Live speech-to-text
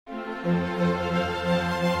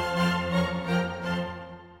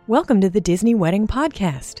Welcome to the Disney Wedding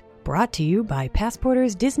Podcast, brought to you by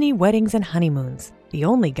Passporter's Disney Weddings and Honeymoons, the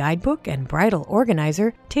only guidebook and bridal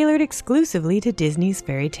organizer tailored exclusively to Disney's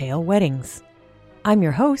fairy tale weddings. I'm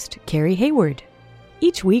your host, Carrie Hayward.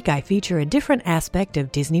 Each week I feature a different aspect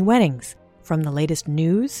of Disney weddings, from the latest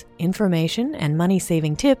news, information, and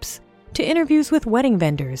money-saving tips, to interviews with wedding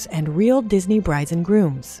vendors and real Disney brides and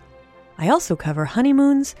grooms. I also cover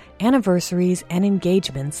honeymoons, anniversaries, and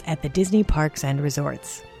engagements at the Disney parks and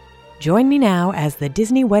resorts. Join me now as the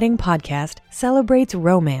Disney Wedding Podcast celebrates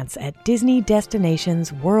romance at Disney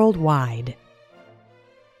destinations worldwide.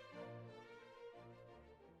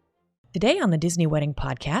 Today on the Disney Wedding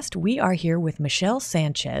Podcast, we are here with Michelle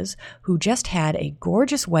Sanchez, who just had a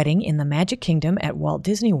gorgeous wedding in the Magic Kingdom at Walt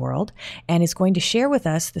Disney World and is going to share with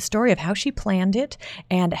us the story of how she planned it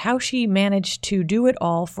and how she managed to do it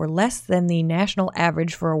all for less than the national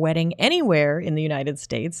average for a wedding anywhere in the United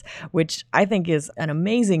States, which I think is an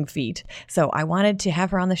amazing feat. So I wanted to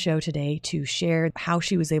have her on the show today to share how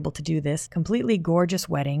she was able to do this completely gorgeous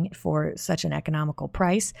wedding for such an economical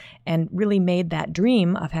price and really made that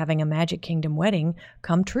dream of having a Magic Kingdom wedding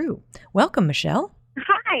come true. Welcome, Michelle.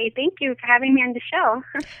 Hi, thank you for having me on the show.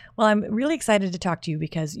 Well, I'm really excited to talk to you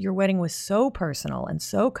because your wedding was so personal and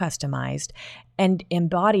so customized and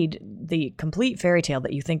embodied the complete fairy tale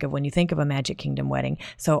that you think of when you think of a Magic Kingdom wedding.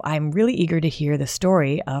 So I'm really eager to hear the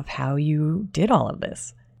story of how you did all of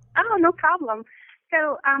this. Oh, no problem.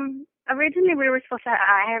 So originally we were supposed to,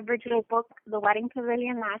 I had originally booked the wedding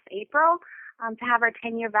pavilion last April. To have our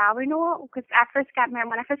 10-year vow renewal, because when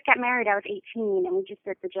I first got married, I was 18, and we just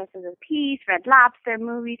did the Justice of Peace, Red Lobster,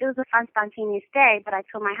 movies. It was a fun, spontaneous day, but I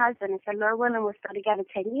told my husband, I said, Lord willing, we're still together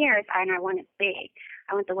 10 years, and I want it big.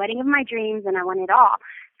 I want the wedding of my dreams, and I want it all.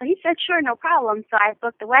 So he said, sure, no problem. So I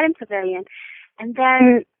booked the wedding pavilion, and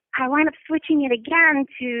then I wound up switching it again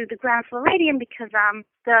to the Grand Floridian because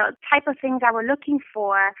the type of things I were looking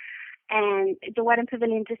for, and the wedding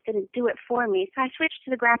pavilion just didn't do it for me. So I switched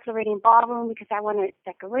to the Grand Floridian Ballroom because I wanted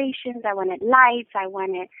decorations, I wanted lights, I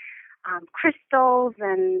wanted crystals,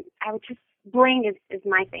 and I would just, bling is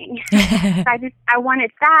my thing. So I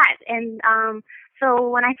wanted that. And so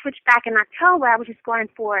when I switched back in October, I was just going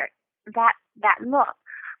for that look.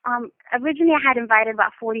 Originally I had invited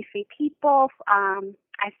about 43 people.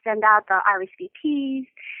 I sent out the RSVPs,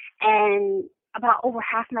 and about over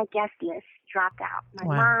half my guest list dropped out. My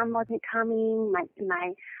mom wasn't coming.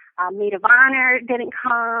 My maid of honor didn't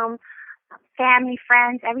come. Family,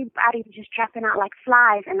 friends, everybody was just dropping out like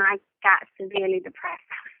flies, and I got severely depressed.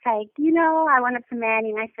 I was like, I went up to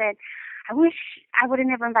Manny and I said, I wish I would have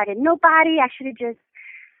never invited nobody. I should have just,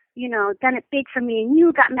 done it big for me and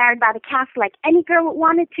you, got married by the castle like any girl would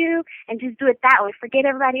wanted to, and just do it that way. Forget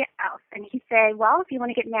everybody else. And he said, well, if you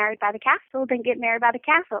want to get married by the castle, then get married by the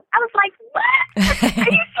castle. I was like, what?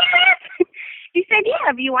 Are you serious? He said,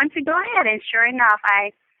 yeah, if you want to, go ahead. And sure enough,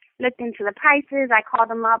 I looked into the prices. I called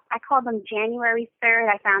them up. I called them January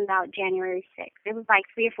 3rd. I found out January 6th. It was like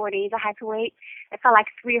 3 or 4 days I had to wait. It felt like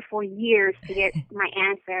 3 or 4 years to get my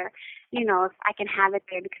answer, if I can have it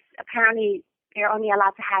there, because apparently they're only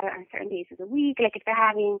allowed to have it on certain days of the week. Like if they're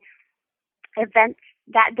having events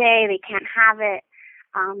that day, they can't have it.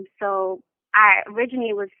 So I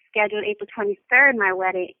originally was scheduled April 23rd, my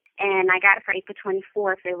wedding, and I got it for April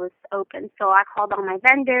 24th. It was open. So I called all my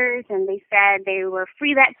vendors, and they said they were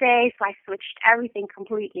free that day, so I switched everything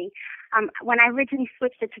completely. When I originally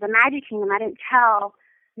switched it to the Magic Kingdom, I didn't tell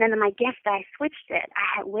none of my guests that I switched it.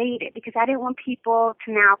 I had waited because I didn't want people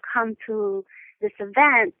to now come to this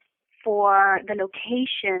event for the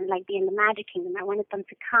location, like being the Magic Kingdom. I wanted them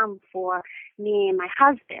to come for me and my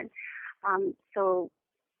husband. So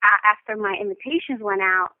after my invitations went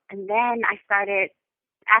out, and then I started,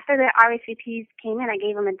 after the RSVPs came in, I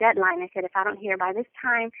gave them a deadline. I said, if I don't hear by this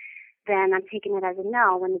time, then I'm taking it as a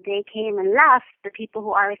no. When the day came and left, the people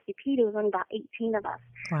who RSVP'd, it was only about 18 of us.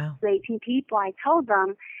 Wow. So 18 people, I told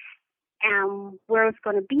them where it's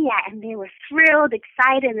going to be at, and they were thrilled,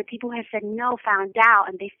 excited, and the people who had said no found out,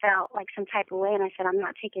 and they felt like some type of way, and I said, I'm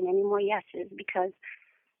not taking any more yeses because,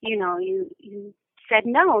 you said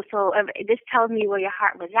no, so this tells me where your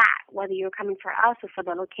heart was at, whether you were coming for us or for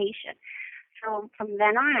the location. So from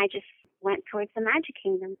then on, I just went towards the Magic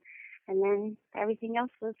Kingdom, and then everything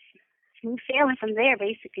else was smooth sailing from there,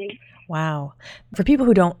 basically. Wow. For people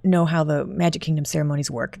who don't know how the Magic Kingdom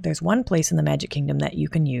ceremonies work, there's one place in the Magic Kingdom that you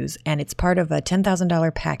can use, and it's part of a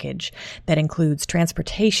 $10,000 package that includes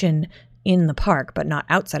transportation in the park, but not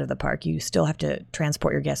outside of the park. You still have to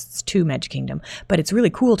transport your guests to Magic Kingdom, but it's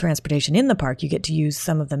really cool transportation in the park. You get to use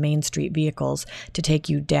some of the Main Street vehicles to take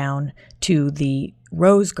you down to the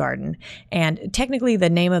Rose Garden. And technically the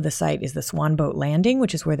name of the site is the Swan Boat Landing,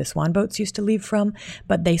 which is where the swan boats used to leave from.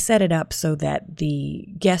 But they set it up so that the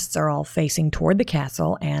guests are all facing toward the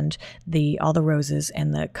castle and all the roses,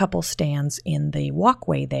 and the couple stands in the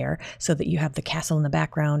walkway there so that you have the castle in the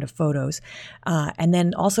background of photos. And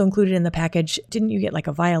then also included in the package, didn't you get like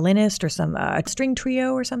a violinist or a string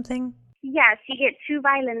trio or something? Yes, you get 2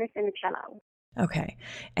 violinists and a cello. Okay.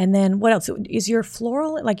 And then what else? Is your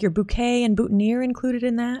floral, like your bouquet and boutonniere included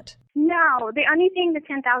in that? No, the only thing the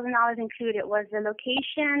 $10,000 included was the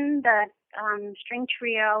location, the string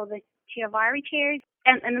trio, the Chiavari chairs,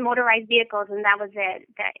 and the motorized vehicles, and that was it.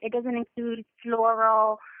 That it doesn't include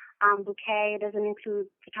floral, bouquet. It doesn't include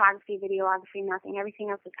photography, videography, nothing.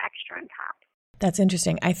 Everything else is extra on top. That's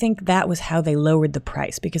interesting. I think that was how they lowered the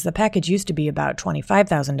price, because the package used to be about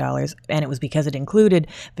 $25,000, and it was because it included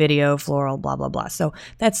video, floral, blah, blah, blah. So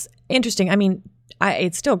that's interesting. I mean,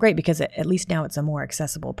 it's still great because at least now it's a more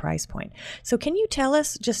accessible price point. So can you tell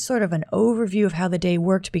us just sort of an overview of how the day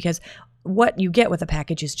worked? Because what you get with a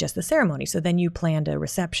package is just the ceremony. So then you planned a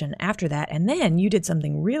reception after that, and then you did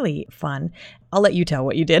something really fun. I'll let you tell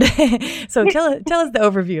what you did. So tell us the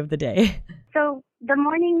overview of the day. So the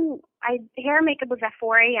morning, hair and makeup was at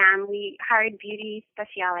 4 a.m. We hired Beauty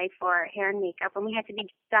Speciale for hair and makeup, and we had to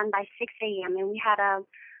be done by 6 a.m. And we had a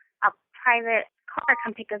private car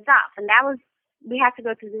come pick us up, and we had to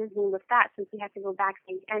go to Disney with that since we had to go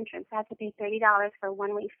backstage entrance. I had to pay $30 for a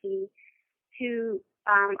one-way fee to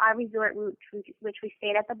our resort route, which we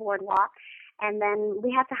stayed at the boardwalk. And then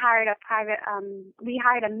we had to hire we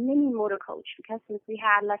hired a mini motor coach, because since we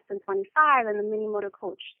had less than 25 and the mini motor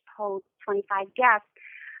coach holds 25 guests,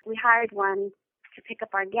 we hired one to pick up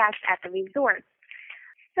our guests at the resort.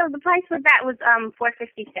 So the price for that was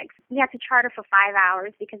 $456. We had to charter for 5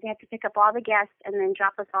 hours because they had to pick up all the guests and then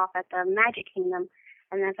drop us off at the Magic Kingdom.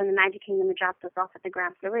 And then from the Magic Kingdom, it dropped us off at the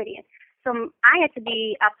Grand Floridian. So I had to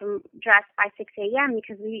be up and dressed by 6 a.m.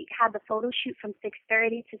 because we had the photo shoot from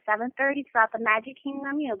 6:30 to 7:30 throughout the Magic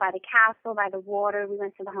Kingdom, by the castle, by the water. We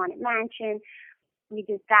went to the Haunted Mansion. We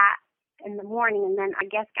did that in the morning, and then our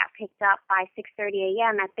guests got picked up by 6:30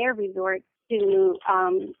 a.m. at their resort to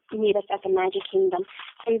meet us at the Magic Kingdom.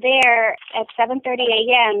 From there, at 7:30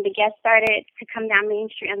 a.m., the guests started to come down Main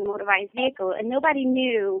Street on the motorized vehicle, and nobody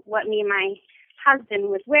knew what me and my husband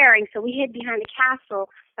was wearing, so we hid behind the castle,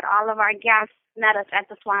 but all of our guests met us at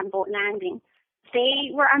the Swan Boat Landing. They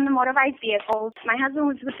were on the motorized vehicles. My husband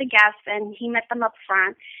was with the guests, and he met them up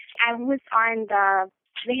front. I was on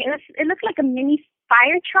it looked like a mini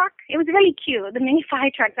fire truck. It was really cute, the mini fire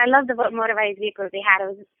trucks. I love the motorized vehicles they had.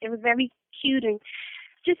 It was very cute and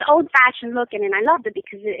just old-fashioned looking, and I loved it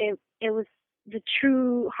because it was the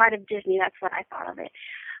true heart of Disney. That's what I thought of it.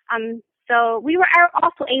 So we were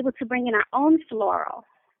also able to bring in our own floral,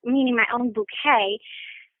 meaning my own bouquet.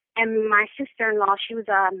 And my sister-in-law, she was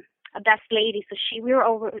a best lady, so we were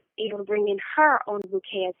able to bring in her own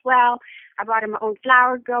bouquet as well. I brought in my own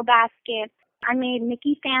flower girl basket. I made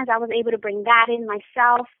Mickey fans. I was able to bring that in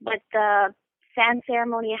myself, but the fan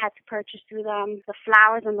ceremony I had to purchase through them. The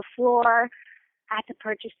flowers on the floor, I had to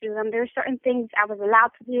purchase through them. There were certain things I was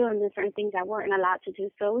allowed to do, and there were certain things I weren't allowed to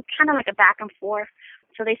do. So it was kind of like a back and forth.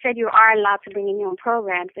 So they said you are allowed to bring in your own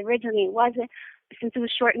programs. Originally it wasn't. Since it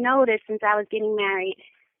was short notice, since I was getting married,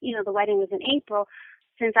 the wedding was in April,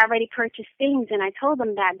 since I already purchased things and I told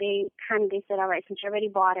them that, they said, all right, since you already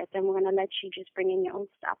bought it, then we're going to let you just bring in your own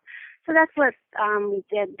stuff. So that's what we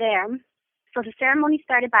did there. So the ceremony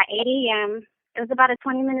started by 8 a.m. It was about a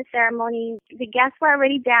 20-minute ceremony. The guests were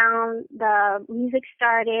already down. The music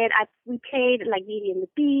started. We played like Beauty and the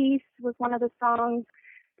Beast was one of the songs.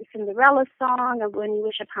 The Cinderella song of When You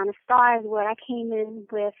Wish Upon a Star is what I came in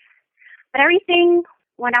with. But everything,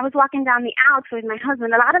 when I was walking down the aisle with my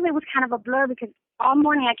husband, a lot of it was kind of a blur because all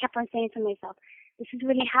morning I kept on saying to myself, this is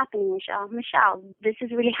really happening, Michelle. Michelle, this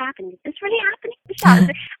is really happening. Is this really happening, Michelle?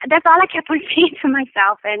 That's all I kept on saying to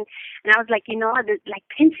myself. And I was like, like,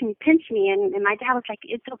 pinch me. And my dad was like,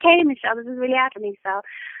 it's okay, Michelle, this is really happening.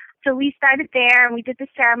 So we started there, and we did the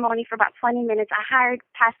ceremony for about 20 minutes. I hired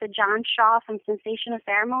Pastor John Shaw from Sensational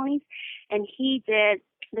Ceremonies, and he did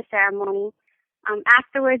the ceremony.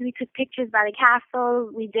 Afterwards, we took pictures by the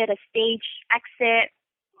castle. We did a stage exit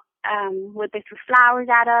where they threw flowers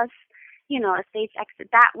at us, a stage exit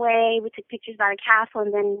that way. We took pictures by the castle,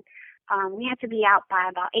 and then we had to be out by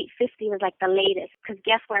about 8:50 was like the latest, because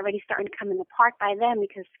guests were already starting to come in the park by then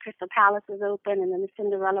because Crystal Palace was open and then the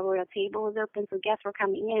Cinderella Royal Table was open, so guests were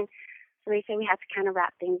coming in. So they said we had to kind of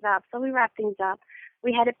wrap things up. So we wrapped things up.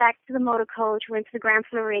 We headed back to the motor coach, went to the Grand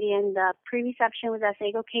Floridian. The pre-reception was at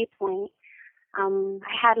Sago Cape Point.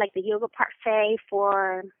 I had like the yoga parfait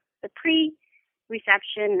for the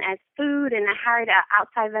reception as food, and I hired an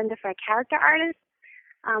outside vendor for a character artist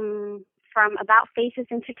from About Faces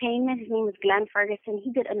Entertainment. His name was Glenn Ferguson.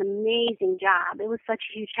 He did an amazing job. It was such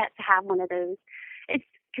a huge hit to have one of those. It's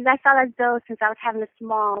because I felt as though since I was having a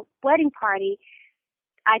small wedding party,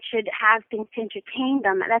 I should have things to entertain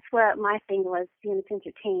them. That's what my thing was, to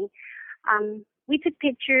entertain. We took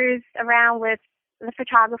pictures around with the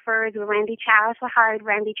photographers, with Randy Chalice. I hired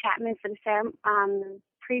Randy Chapman for the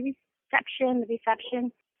pre-reception, the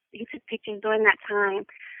reception. He took pictures during that time.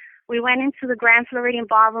 We went into the Grand Floridian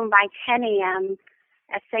Ballroom by 10 a.m.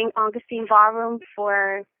 at St. Augustine Ballroom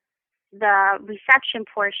for the reception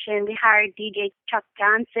portion. We hired DJ Chuck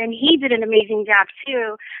Johnson. He did an amazing job,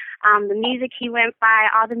 too. The music he went by,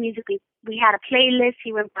 all the music, we had a playlist.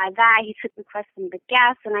 He went by that. He took requests from the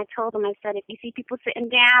guests, and I told him, I said, if you see people sitting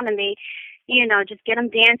down and they, just get them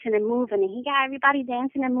dancing and moving. And he got everybody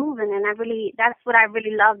dancing and moving, and that's what I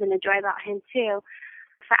really loved and enjoyed about him, too.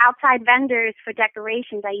 For outside vendors, for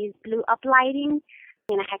decorations, I used blue uplighting,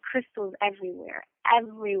 and I had crystals everywhere. I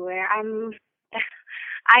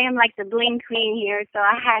am like the bling queen here, so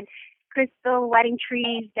I had crystal wedding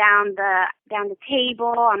trees down the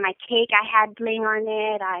table. On my cake, I had bling on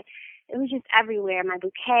it. It was just everywhere. My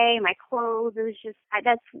bouquet, my clothes. It was just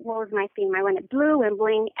that's what was my theme. I wanted blue and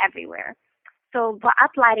bling everywhere. So for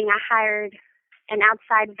uplighting, I hired an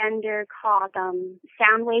outside vendor called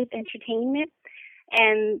Soundwave Entertainment,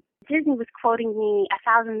 and Disney was quoting me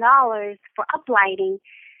 $1,000 for uplighting.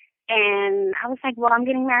 And I was like, well, I'm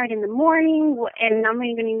getting married in the morning, and I'm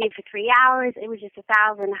only going to need it for 3 hours. It was just $1,000.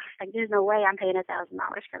 I was like, there's no way I'm paying $1,000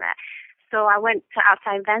 for that. So I went to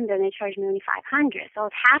outside vendor, and they charged me only $500. So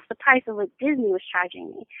it's half the price of what Disney was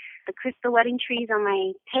charging me. The crystal wedding trees on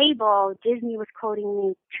my table, Disney was quoting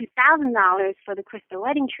me $2,000 for the crystal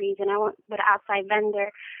wedding trees, and I went with an outside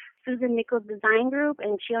vendor, Susan Nichols Design Group,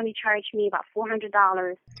 and she only charged me about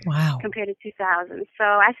 $400. Wow. Compared to $2,000. So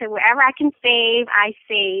I said, wherever I can save, I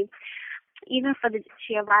save. Even for the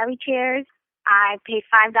Chiavari chairs, I paid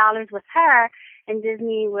 $5 with her, and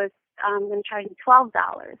Disney was going to charge me $12.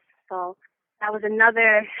 So that was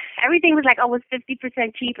another. Everything was like almost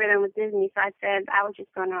 50% cheaper than with Disney. So I said I was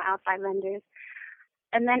just going to outside vendors.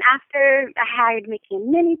 And then after, I hired Mickey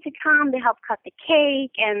and Minnie to come. They helped cut the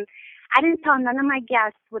cake, and I didn't tell none of my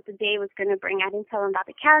guests what the day was going to bring. I didn't tell them about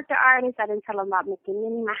the character artist. I didn't tell them about Mickey and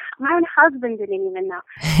Minnie. My own husband didn't even know.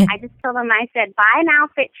 I just told them, I said, buy an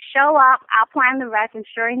outfit, show up, I'll plan the rest. And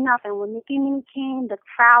sure enough, and when Mickey and Minnie came, the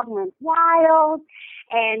crowd went wild.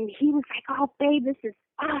 And he was like, oh, babe, this is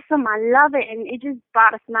awesome. I love it. And it just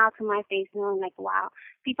brought a smile to my face. And I'm like, wow,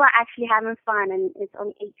 people are actually having fun, and it's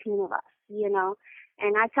only 18 of us,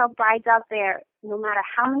 And I tell brides out there, no matter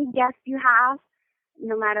how many guests you have,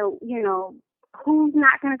 no matter, who's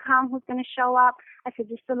not going to come, who's going to show up, I said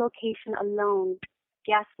just the location alone,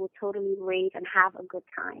 guests will totally rave and have a good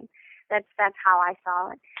time. That's how I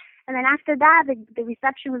saw it. And then after that, the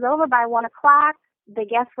reception was over by 1 o'clock. The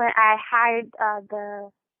guests went, I hired the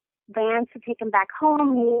van to take them back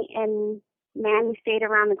home. Me and Manny stayed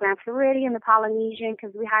around the Grand Floridian, the Polynesian,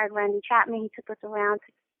 because we hired Randy Chapman. He took us around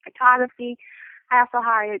to photography. I also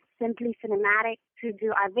hired Simply Cinematic to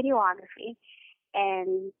do our videography.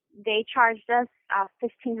 And they charged us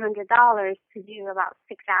 $1,500 to do about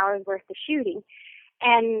 6 hours worth of shooting.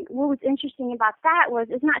 And what was interesting about that was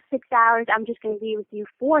it's not 6 hours, I'm just going to be with you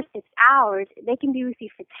for 6 hours. They can be with you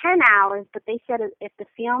for 10 hours, but they said if the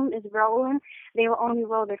film is rolling, they will only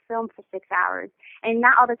roll their film for 6 hours. And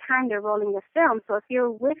not all the time they're rolling the film. So if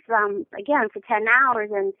you're with them, again, for 10 hours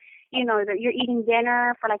and you're eating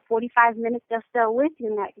dinner for like 45 minutes, they're still with you,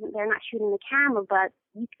 and they're not shooting the camera, but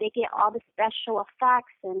they get all the special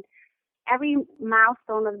effects and every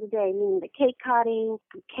milestone of the day, meaning the cake cutting,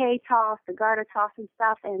 the bouquet toss, the garter toss and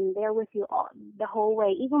stuff, and they're with you the whole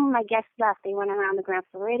way. Even when my guests left, they went around the Grand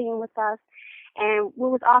Floridian with us. And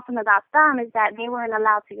what was awesome about them is that they weren't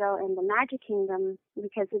allowed to go in the Magic Kingdom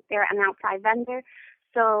because they're an outside vendor.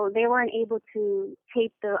 So they weren't able to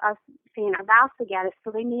tape us saying our vows together.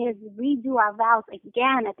 So they made us redo our vows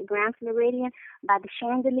again at the Grand Floridian by the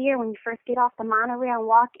chandelier when you first get off the monorail and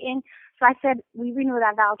walk in. So I said we renewed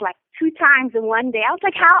our vows like 2 times in one day. I was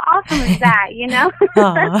like, how awesome is that,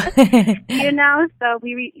 So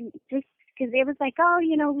we just, because it was like, oh,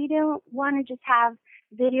 we don't want to just have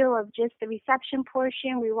video of just the reception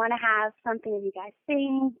portion. We want to have something of you guys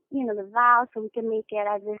sing, the vows, so we can make it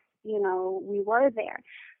as if, we were there.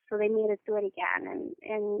 So they made us do it again.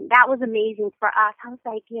 And that was amazing for us. I was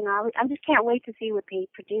like, I just can't wait to see what they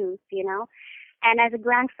produce, And as a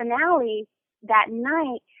grand finale that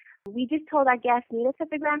night, We just told our guests, meet us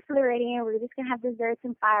at the Grand Floridian. We're just going to have desserts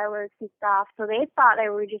and fireworks and stuff. So they thought they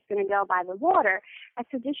were just going to go by the water. I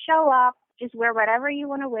said, just show up. Just wear whatever you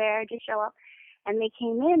want to wear. Just show up. And they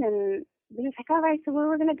came in and we was like, all right, so where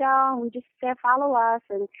we're going to go? And we just said, follow us.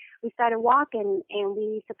 And we started walking and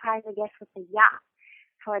we surprised our guests with a yacht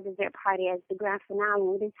for a dessert party as the grand finale.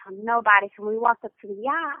 We didn't tell nobody. So when we walked up to the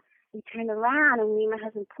yacht, we turned around and me and my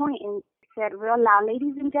husband pointed and said real loud,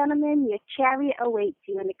 ladies and gentlemen, your chariot awaits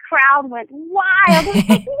you. And the crowd went wild. It was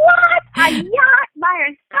like, what? A yacht by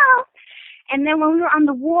herself? And then when we were on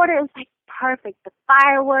the water, it was like perfect. The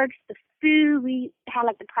fireworks, the food, we had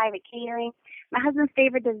like the private catering. My husband's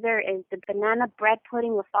favorite dessert is the banana bread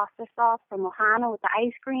pudding with Foster sauce from Ohana with the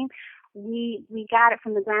ice cream. We got it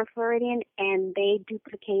from the Grand Floridian, and they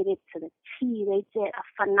duplicated to the T. They did a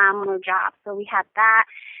phenomenal job. So we had that.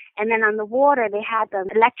 And then on the water, they had the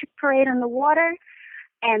electric parade on the water,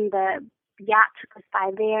 and the yacht took us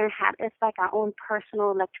by there and had it's like our own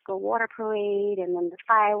personal electrical water parade, and then the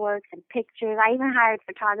fireworks and pictures. I even hired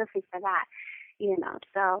photography for that, you know.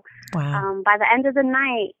 So Wow. by the end of the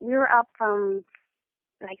night, we were up from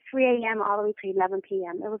like 3 a.m. all the way to 11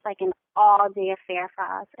 p.m. It was like an all-day affair for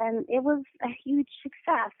us, and it was a huge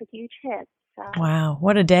success, a huge hit. So Wow,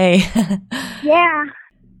 what a day. yeah.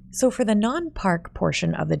 So for the non-park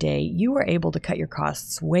portion of the day, you were able to cut your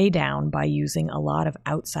costs way down by using a lot of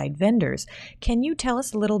outside vendors. Can you tell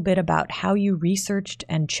us a little bit about how you researched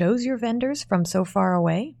and chose your vendors from so far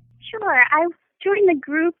away? Sure. I joined the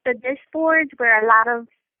group, the Disboards, where a lot of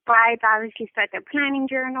brides obviously start their planning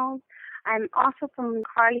journals. I'm also from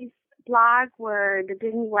Carly's blog, where the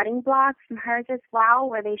Disney Wedding blog, from hers as well,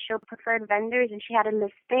 where they show preferred vendors, and she had a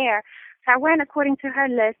list there. So I went according to her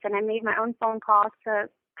list, and I made my own phone calls to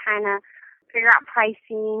kind of figure out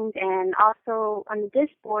pricing, and also on the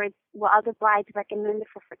Disboards, what other brides recommended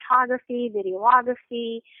for photography,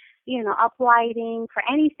 videography, you know, uplighting, for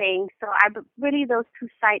anything. So really those two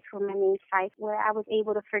sites were my main sites where I was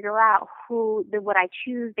able to figure out would I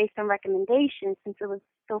choose based on recommendations, since it was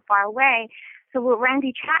so far away. So with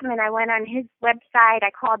Randy Chapman, I went on his website,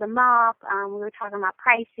 I called him up, we were talking about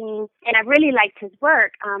pricing, and I really liked his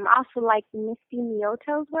work. I also liked Misty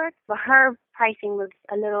Mioto's work, but her pricing was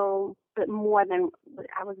a little bit more than what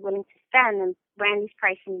I was willing to spend, and Randy's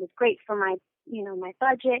pricing was great for my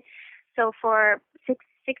budget. So for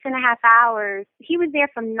six and a half hours, he was there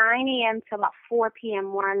from 9 a.m. to about 4 p.m.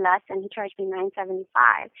 more or less, and he charged me $9.75.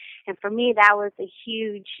 And for me, that was a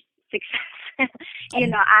huge success. You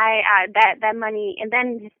know, that money, and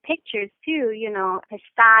then his pictures too, you know, his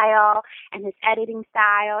style and his editing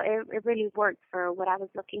style, it really worked for what I was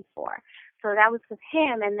looking for. So that was with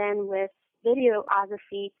him. And then with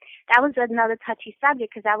videography, that was another touchy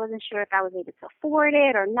subject, because I wasn't sure if I was able to afford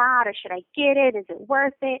it or not, or should I get it, is it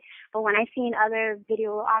worth it? But when I seen other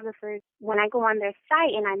videographers, when I go on their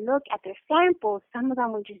site and I look at their samples, some of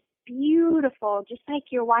them were just beautiful, just like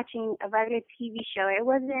you're watching a regular TV show. It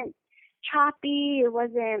wasn't choppy, it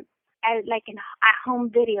wasn't like an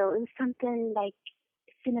at-home video. It was something like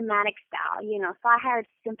cinematic style, you know. So I hired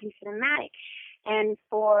Simply Cinematic, and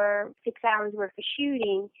for 6 hours worth of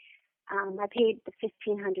shooting, I paid the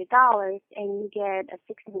 $1,500, and you get a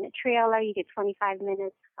 6-minute trailer, you get 25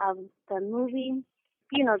 minutes of the movie.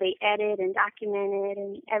 You know, they edit and document it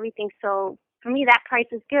and everything. So for me, that price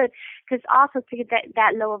is good, because also to get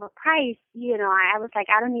that low of a price, you know, I was like,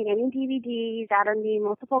 I don't need any DVDs, I don't need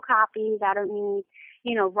multiple copies, I don't need,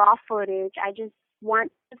 you know, raw footage. I just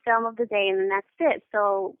want the film of the day, and then that's it.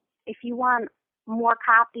 So if you want more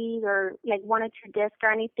copies or like 1 or 2 discs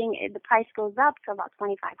or anything, the price goes up to about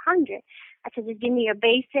 $2,500. I said, just give me your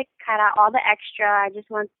basic, cut out all the extra. I just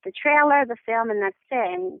want the trailer, the film, and that's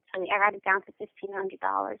it. And so I got it down to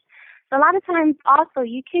 $1,500. So a lot of times also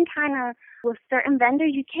you can kind of, with certain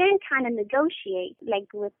vendors, you can kind of negotiate.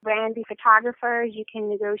 Like with branding photographers, you can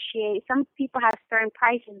negotiate. Some people have certain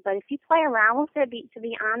prices, but if you play around with it, to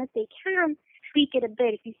be honest, they can tweak it a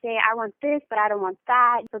bit. If you say, I want this, but I don't want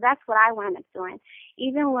that. So that's what I wound up doing.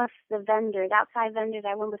 Even with the vendors, outside vendors,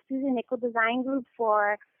 I went with Susan Nickel Design Group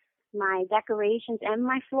for my decorations and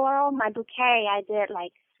my floral. My bouquet, I did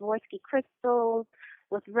like Swarovski crystals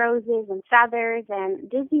with roses and feathers, and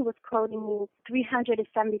Disney was quoting me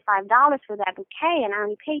 $375 for that bouquet, and I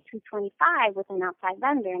only paid $225 with an outside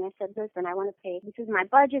vendor. And I said, listen, I want to pay. This is my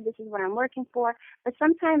budget. This is what I'm working for. But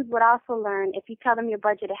sometimes what I also learn, if you tell them your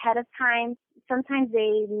budget ahead of time, sometimes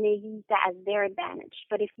they may use that as their advantage.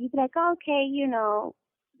 But if you be like, oh, okay, you know,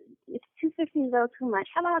 it's $250 is a little too much.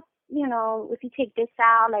 How about, you know, if you take this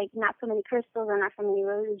out, like not so many crystals or not so many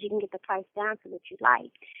roses, you can get the price down to what you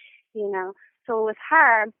like, you know. So with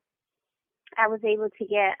her, I was able to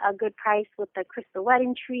get a good price with the crystal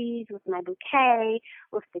wedding trees, with my bouquet,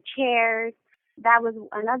 with the chairs. That was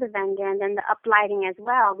another vendor, and then the uplighting as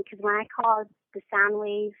well, because when I called the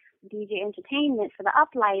Soundwave DJ Entertainment for the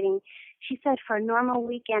uplighting, she said for a normal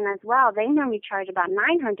weekend as well, they normally charge about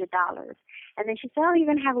 $900. And then she said, oh, you're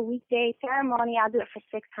going to have a weekday ceremony, I'll do it for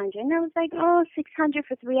 $600. And I was like, oh, $600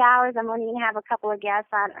 for 3 hours, I'm only going to have a couple of guests.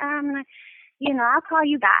 I'll call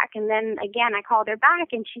you back. And then again, I called her back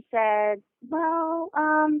and she said, well,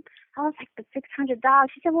 I was like, the $600.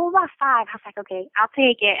 She said, well, about 5. I was like, okay, I'll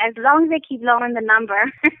take it as long as they keep lowering the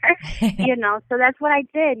number, So that's what I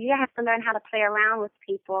did. You have to learn how to play around with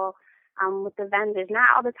people, with the vendors. Not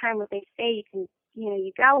all the time what they say,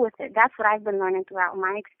 you go with it. That's what I've been learning throughout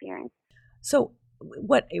my experience. So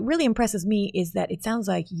what really impresses me is that it sounds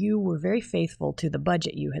like you were very faithful to the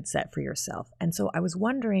budget you had set for yourself. And so I was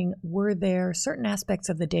wondering, were there certain aspects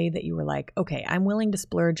of the day that you were like, okay, I'm willing to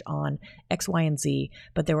splurge on X, Y, and Z,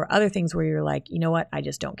 but there were other things where you're like, you know what, I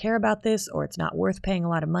just don't care about this, or it's not worth paying a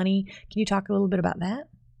lot of money. Can you talk a little bit about that?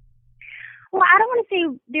 Well, I don't want to say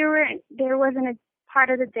there wasn't a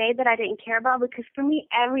part of the day that I didn't care about, because for me,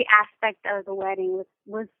 every aspect of the wedding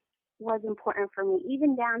was important for me,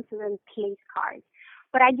 even down to the place cards.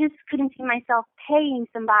 But I just couldn't see myself paying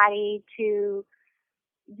somebody to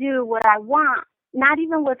do what I want, not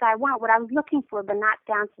even what I want, what I was looking for, but not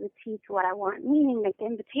down to the T to what I want, meaning like the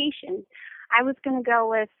invitations. I was going to go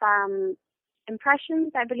with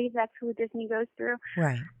Impressions. I believe that's who Disney goes through.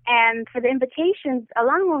 Right. And for the invitations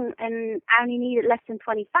alone, and I only needed less than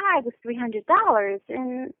 25, was $300.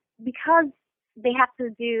 And because they have to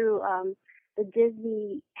do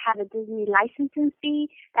have a Disney licensing fee,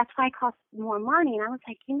 that's why it costs more money. And I was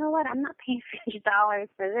like, you know what? I'm not paying $300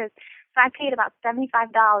 for this. So I paid about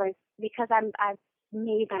 $75 because I've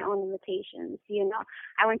made my own invitations.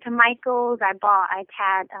 I went to Michael's. I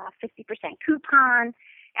had a 50% coupon.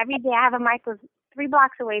 Every day I have a Michael's 3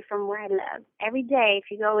 blocks away from where I live. Every day, if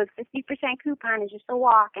you go with 50% coupon, it's just a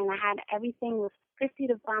walk, and I had everything with 50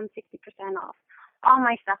 to 60% off. All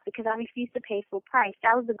my stuff, because I refused to pay full price.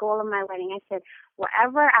 That was the goal of my wedding. I said,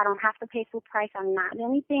 wherever I don't have to pay full price, I'm not. The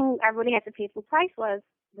only thing I really had to pay full price was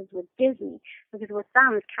with Disney, because with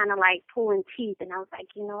them it's kind of like pulling teeth. And I was like,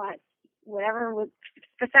 you know what,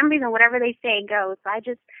 for some reason, whatever they say goes. So I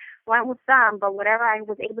just went with them. But whatever I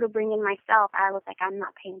was able to bring in myself, I was like, I'm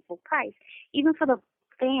not paying full price. Even for the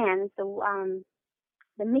fans,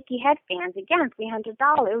 the Mickey head fans, again, $300.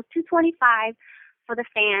 It was $225 for the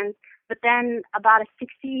fans, but then about a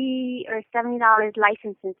 $60 or $70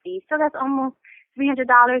 licensing fee. So that's almost $300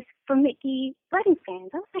 for Mickey wedding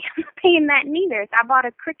fans. I was like, I'm not paying that neither. So I bought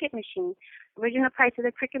a Cricut machine. Original price of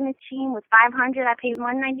the Cricut machine was $500. I paid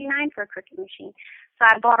 $199 for a Cricut machine. So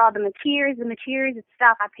I bought all the materials. The materials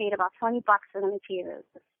itself, I paid about $20 for the materials,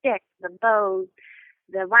 the sticks, the bows,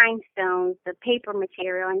 the rhinestones, the paper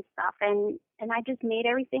material and stuff. And I just made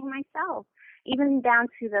everything myself, even down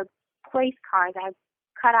to the place cards. I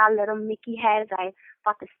cut out little Mickey heads. I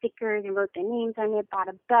bought the stickers and wrote their names on it, bought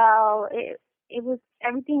a bell. It was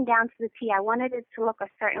everything down to the T. I wanted it to look a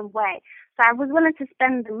certain way. So I was willing to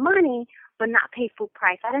spend the money but not pay full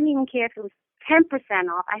price. I didn't even care if it was 10%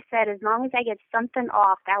 off. I said as long as I get something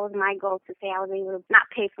off, that was my goal, to say I was able to not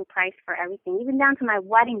pay full price for everything, even down to my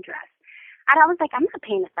wedding dress. I was like, I'm not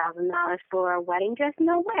paying $1,000 for a wedding dress.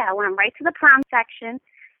 No way. I went right to the prom section.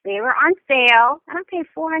 They were on sale, and I paid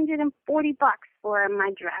 $440 for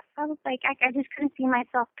my dress. I was like, I just couldn't see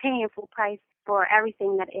myself paying full price for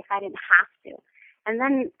everything that if I didn't have to. And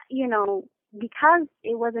then, because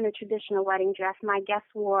it wasn't a traditional wedding dress, my guests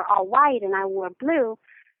wore all white and I wore blue,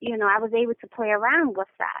 I was able to play around with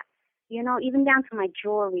that. Even down to my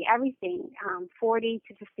jewelry, everything, 40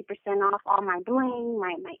 to 50% off all my bling,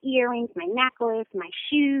 my earrings, my necklace, my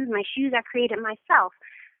shoes. My shoes I created myself.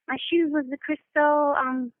 My shoes was the crystal.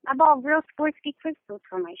 I bought real Swarovski crystals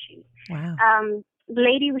for my shoes. Wow. The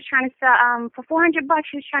lady was trying to sell, for $400,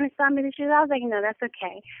 she was trying to sell me the shoes. I was like, no, that's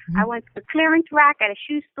okay. Mm-hmm. I went to the clearance rack at a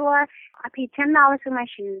shoe store. I paid $10 for my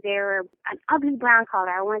shoes. They were an ugly brown color.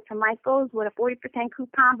 I went to Michael's with a 40%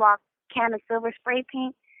 coupon, bought a can of silver spray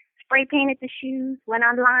painted the shoes, went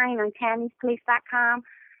online on Tammy'sPlace.com,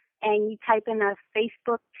 and you type in a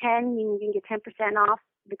Facebook 10, you can get 10% off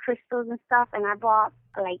the crystals and stuff. And I bought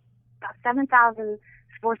like about 7,000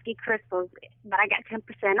 Swarovski crystals, but I got 10%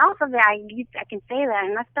 off of it. I can say that,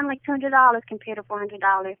 and I spent like $200 compared to $400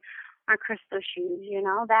 on crystal shoes.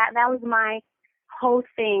 That was my whole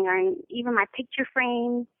thing. And even my picture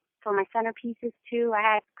frames for my centerpieces too. I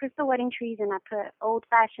had crystal wedding trees, and I put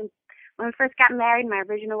old-fashioned. When we first got married, my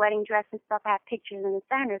original wedding dress and stuff, I had pictures in the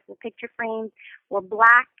center. So the picture frames were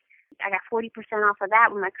black, I got 40% off of that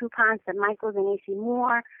with my coupons at Michael's and AC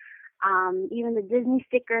Moore. Even the Disney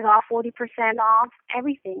stickers, all 40% off.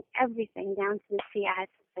 Everything down to the T. I had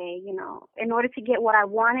to say, in order to get what I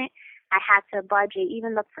wanted, I had to budget,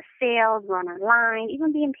 even look for sales, run online,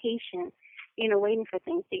 even being patient, waiting for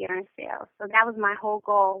things to get on sale. So that was my whole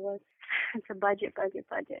goal, was to budget.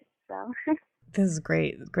 So this is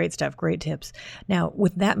great stuff, great tips. Now,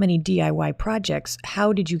 with that many DIY projects,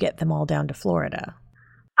 how did you get them all down to Florida?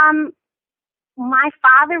 My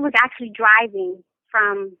father was actually driving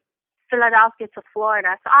from Philadelphia to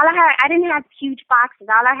Florida. So I didn't have huge boxes.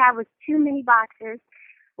 All I had was 2 mini boxes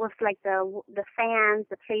with like the fans,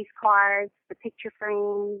 the place cards, the picture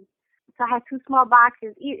frames. So I had 2 small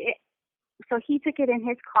boxes. So he took it in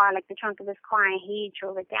his car, like the trunk of his car, and he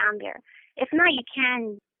drove it down there. If not, you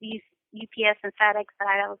can use UPS and FedEx, but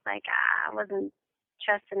I was like, I wasn't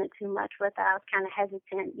trusting it too much with it. I was kind of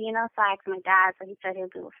hesitant, so I asked my dad, so he said he'll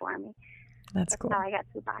do it for me. That's cool. How I got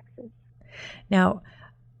 2 boxes. Now,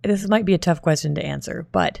 this might be a tough question to answer,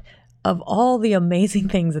 but of all the amazing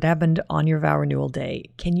things that happened on your vow renewal day,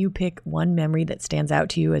 can you pick one memory that stands out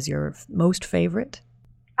to you as your most favorite?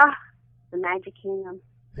 The Magic Kingdom.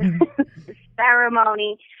 The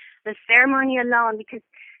ceremony alone, because,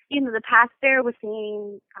 the pastor was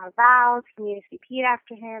saying our vows, he made us repeat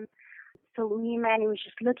after him. So me and Manny was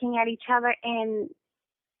just looking at each other, and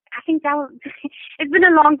I think that was, it's been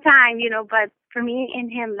a long time, but for me and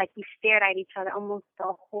him, like, we stared at each other almost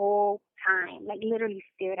the whole time, like literally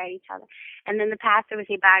stared at each other. And then the pastor would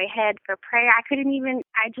say, bow your head for prayer. I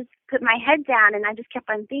just put my head down, and I just kept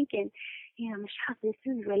on thinking, Michelle, this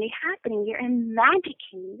is really happening. You're in Magic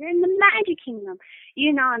Kingdom. You're in the Magic Kingdom,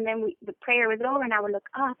 and then the prayer was over, and I would look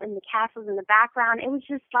up, and the castles in the background. It was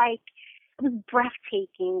just like, it was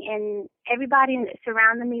breathtaking, and everybody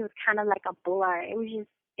surrounding me was kind of like a blur. It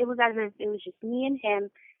was as if it was just me and him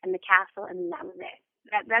and the castle, and that was it.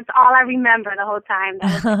 That's all I remember the whole time.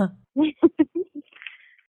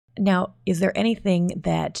 Now, is there anything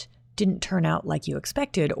that didn't turn out like you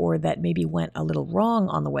expected, or that maybe went a little wrong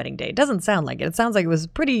on the wedding day? It doesn't sound like it. It sounds like it was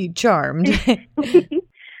pretty charmed. The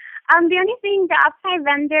only thing, the outside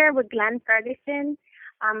vendor with Glenn Ferguson,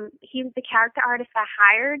 he was the character artist I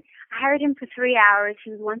hired. I hired him for 3 hours.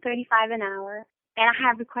 He was $135 an hour, and I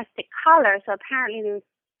had requested color. So apparently there was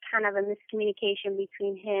kind of a miscommunication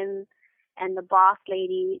between him and the boss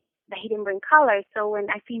lady that he didn't bring color. So when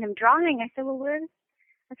I seen him drawing, I said,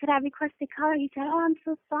 I said, I requested color. He said, I'm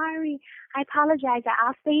so sorry. I apologize.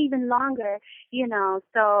 I'll stay even longer,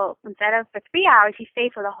 So instead of for 3 hours, he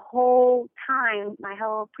stayed for the whole time, my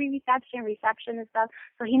whole pre-reception, reception and stuff.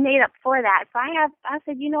 So he made up for that. So I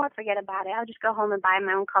said, forget about it. I'll just go home and buy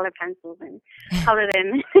my own color pencils and color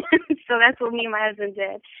them. So that's what me and my husband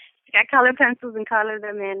did. We got color pencils and colored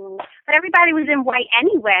them in. But everybody was in white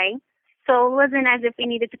anyway. So it wasn't as if we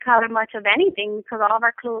needed to color much of anything, because all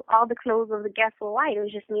the clothes of the guests were white. It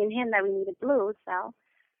was just me and him that we needed blue. So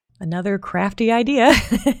another crafty idea.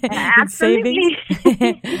 Absolutely.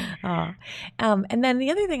 And then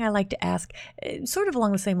the other thing I like to ask, sort of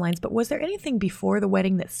along the same lines, but was there anything before the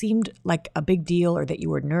wedding that seemed like a big deal or that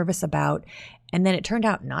you were nervous about, and then it turned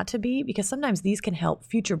out not to be? Because sometimes these can help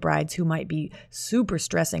future brides who might be super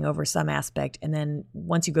stressing over some aspect, and then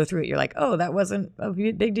once you go through it, you're like, oh, that wasn't a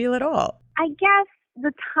big deal at all. I guess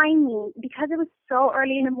the timing, because it was so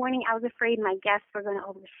early in the morning, I was afraid my guests were going to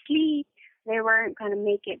oversleep. They weren't going to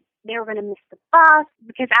make it. They were going to miss the bus,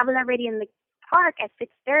 because I was already in the park at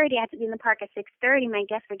 6:30. I had to be in the park at 6:30. My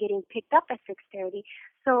guests were getting picked up at 6:30.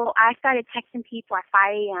 So I started texting people at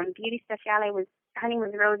 5 a.m. Beauty Speciale her name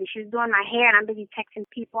was Rosie. She was doing my hair, and I'm busy texting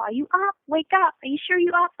people, are you up? Wake up. Are you sure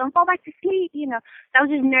you up? Don't fall back to sleep, So I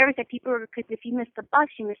was just nervous that people were, because if you missed the bus,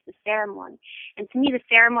 you missed the ceremony. And to me, the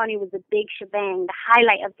ceremony was the big shebang, the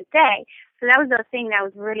highlight of the day. So that was the thing that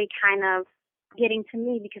was really kind of getting to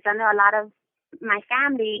me, because I know a lot of my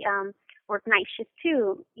family work night shift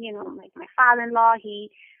too. Like my father-in-law,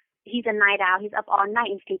 he's a night owl. He's up all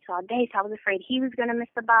night and sleeps all day. So I was afraid he was going to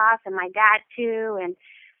miss the bus, and my dad too, and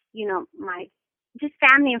my just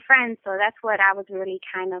family and friends. So that's what I was really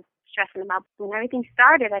kind of stressing about. When everything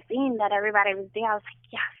started, I seen that everybody was there. I was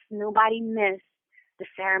like, yes, nobody missed the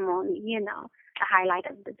ceremony, the highlight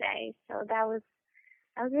of the day. So that was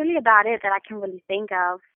really about it that I can really think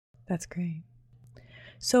of. That's great.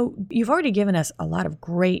 So you've already given us a lot of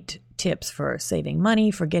great tips for saving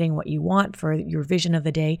money, for getting what you want, for your vision of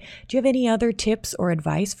the day. Do you have any other tips or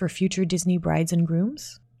advice for future Disney brides and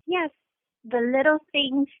grooms? Yes. The little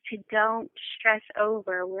things to don't stress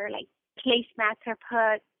over, where like placemats are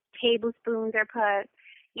put, tablespoons are put,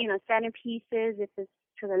 centerpieces, if it's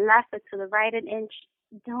to the left or to the right an inch,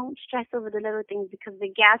 don't stress over the little things, because the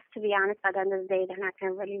guests, to be honest, by the end of the day, they're not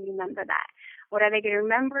going to really remember that. What are they going to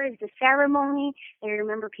remember is the ceremony. They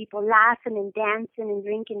remember people laughing and dancing and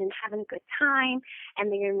drinking and having a good time,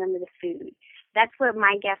 and they remember the food. That's what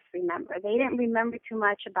my guests remember. They didn't remember too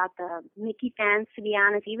much about the Mickey fans, to be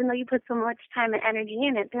honest. Even though you put so much time and energy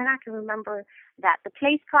in it, they're not going to remember that. The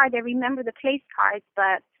place card, they remember the place cards,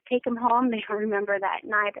 but take them home, they don't remember that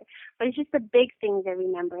neither. But it's just the big things they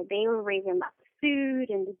remember. They were raving about the food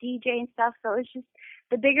and the DJ and stuff, so it's just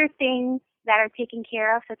the bigger things that are taken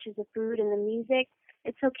care of, such as the food and the music.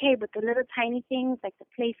 It's okay, but the little tiny things like the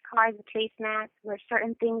place cards, the placemats, where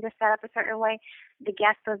certain things are set up a certain way, the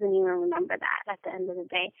guest doesn't even remember that at the end of the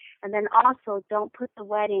day. And then also, don't put the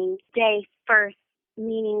wedding day first,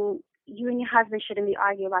 meaning you and your husband shouldn't be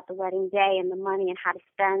arguing about the wedding day and the money and how to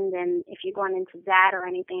spend and if you're going into debt or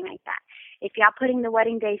anything like that. If y'all putting the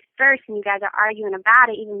wedding day first and you guys are arguing about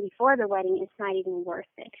it even before the wedding, it's not even worth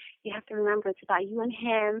it. You have to remember it's about you and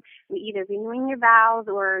him, either renewing your vows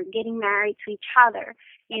or getting married to each other.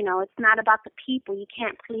 You know, it's not about the people. You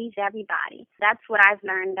can't please everybody. That's what I've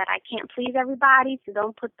learned, that I can't please everybody, so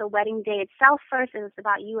don't put the wedding day itself first. It's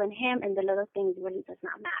about you and him, and the little things really does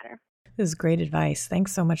not matter. This is great advice.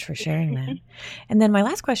 Thanks so much for sharing that. And then my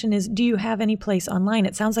last question is, do you have any place online?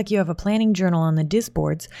 It sounds like you have a planning journal on the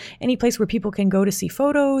Disboards. Any place where people can go to see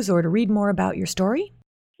photos or to read more about your story?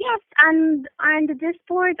 Yes, on the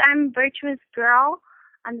Disboards, I'm Virtuous Girl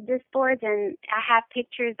on the Disboards, and I have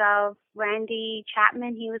pictures of Randy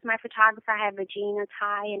Chapman. He was my photographer. I have Regina,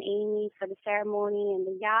 Ty, and Amy for the ceremony and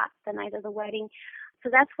the yacht the night of the wedding. So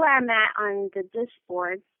that's where I'm at on the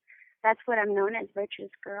Disboards. That's what I'm known as,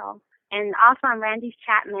 Virtuous Girl. And also on Randy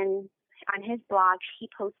Chapman, on his blog, he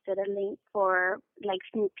posted a link for like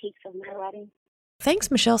sneak peeks of my wedding.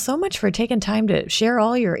 Thanks, Michelle, so much for taking time to share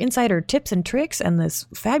all your insider tips and tricks and this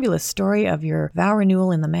fabulous story of your vow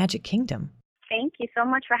renewal in the Magic Kingdom. Thank you so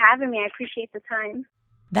much for having me. I appreciate the time.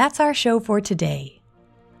 That's our show for today.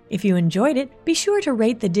 If you enjoyed it, be sure to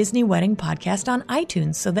rate the Disney Wedding Podcast on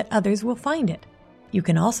iTunes so that others will find it. You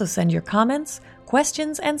can also send your comments,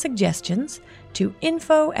 questions, and suggestions to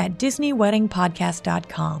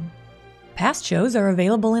info@DisneyWeddingPodcast.com. Past shows are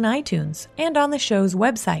available in iTunes and on the show's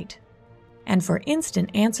website. And for instant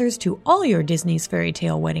answers to all your Disney's Fairy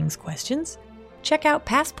Tale Weddings questions, check out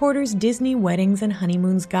Passporter's Disney Weddings and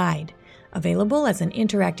Honeymoons Guide, available as an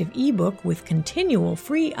interactive ebook with continual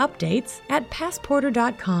free updates at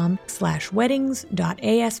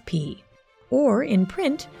passporter.com/weddings.asp, or in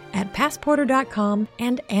print at passporter.com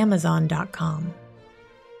and amazon.com.